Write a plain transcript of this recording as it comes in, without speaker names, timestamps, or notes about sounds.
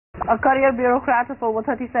A career bureaucrat of over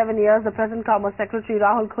 37 years, the present Commerce Secretary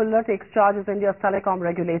Rahul Khullar takes charge as India's telecom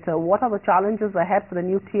regulator. What are the challenges ahead for the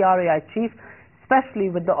new TRAI chief, especially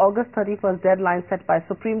with the August 31st deadline set by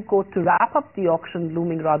Supreme Court to wrap up the auction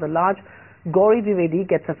looming rather large? Gauri Dwivedi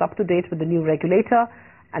gets us up to date with the new regulator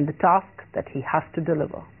and the task that he has to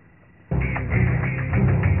deliver.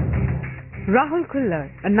 Rahul Khullar,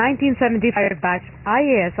 a 1975 batch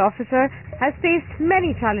IAS officer, has faced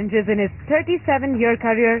many challenges in his 37-year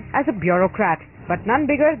career as a bureaucrat, but none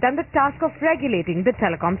bigger than the task of regulating the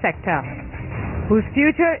telecom sector, whose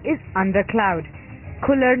future is under cloud.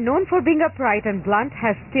 Khullar, known for being upright and blunt,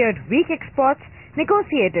 has steered weak exports,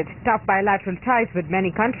 negotiated tough bilateral ties with many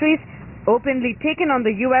countries, openly taken on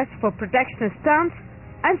the US for protectionist stance,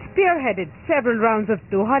 and spearheaded several rounds of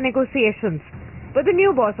Doha negotiations. But the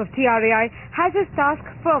new boss of TRAI has his task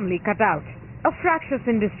firmly cut out. A fractious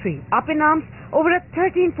industry up in arms over a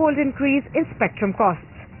 13-fold increase in spectrum costs,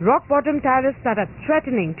 rock-bottom tariffs that are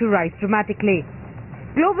threatening to rise dramatically.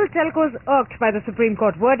 Global telcos irked by the Supreme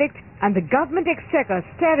Court verdict, and the government exchequer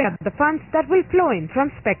staring at the funds that will flow in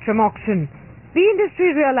from spectrum auction. The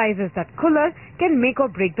industry realizes that Khullar can make or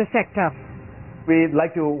break the sector. We'd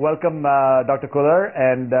like to welcome Dr. Khullar,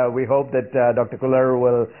 and we hope that Dr. Khullar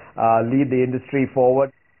will lead the industry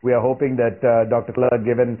forward. We are hoping that Dr. Khullar,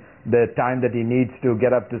 given the time that he needs to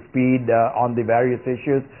get up to speed on the various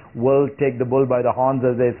issues, will take the bull by the horns,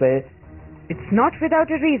 as they say. It's not without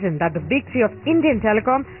a reason that the big three of Indian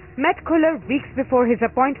telecom met Khullar weeks before his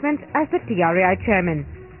appointment as the TRAI chairman.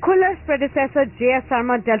 Khullar's predecessor J.S.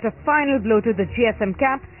 Sarma dealt a final blow to the GSM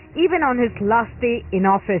camp even on his last day in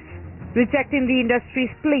office, rejecting the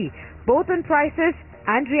industry's plea both on prices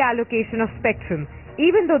and reallocation of spectrum,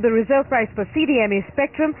 even though the reserve price for CDMA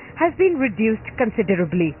spectrum has been reduced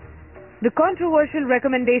considerably. The controversial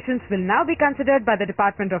recommendations will now be considered by the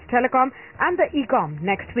Department of Telecom and the ECOM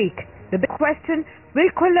next week. The big question,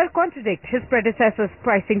 will Khullar contradict his predecessor's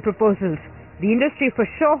pricing proposals? The industry for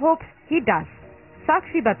sure hopes he does.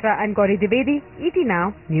 Sakshi Batra and Gauri Dwivedi, ET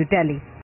Now, New Delhi.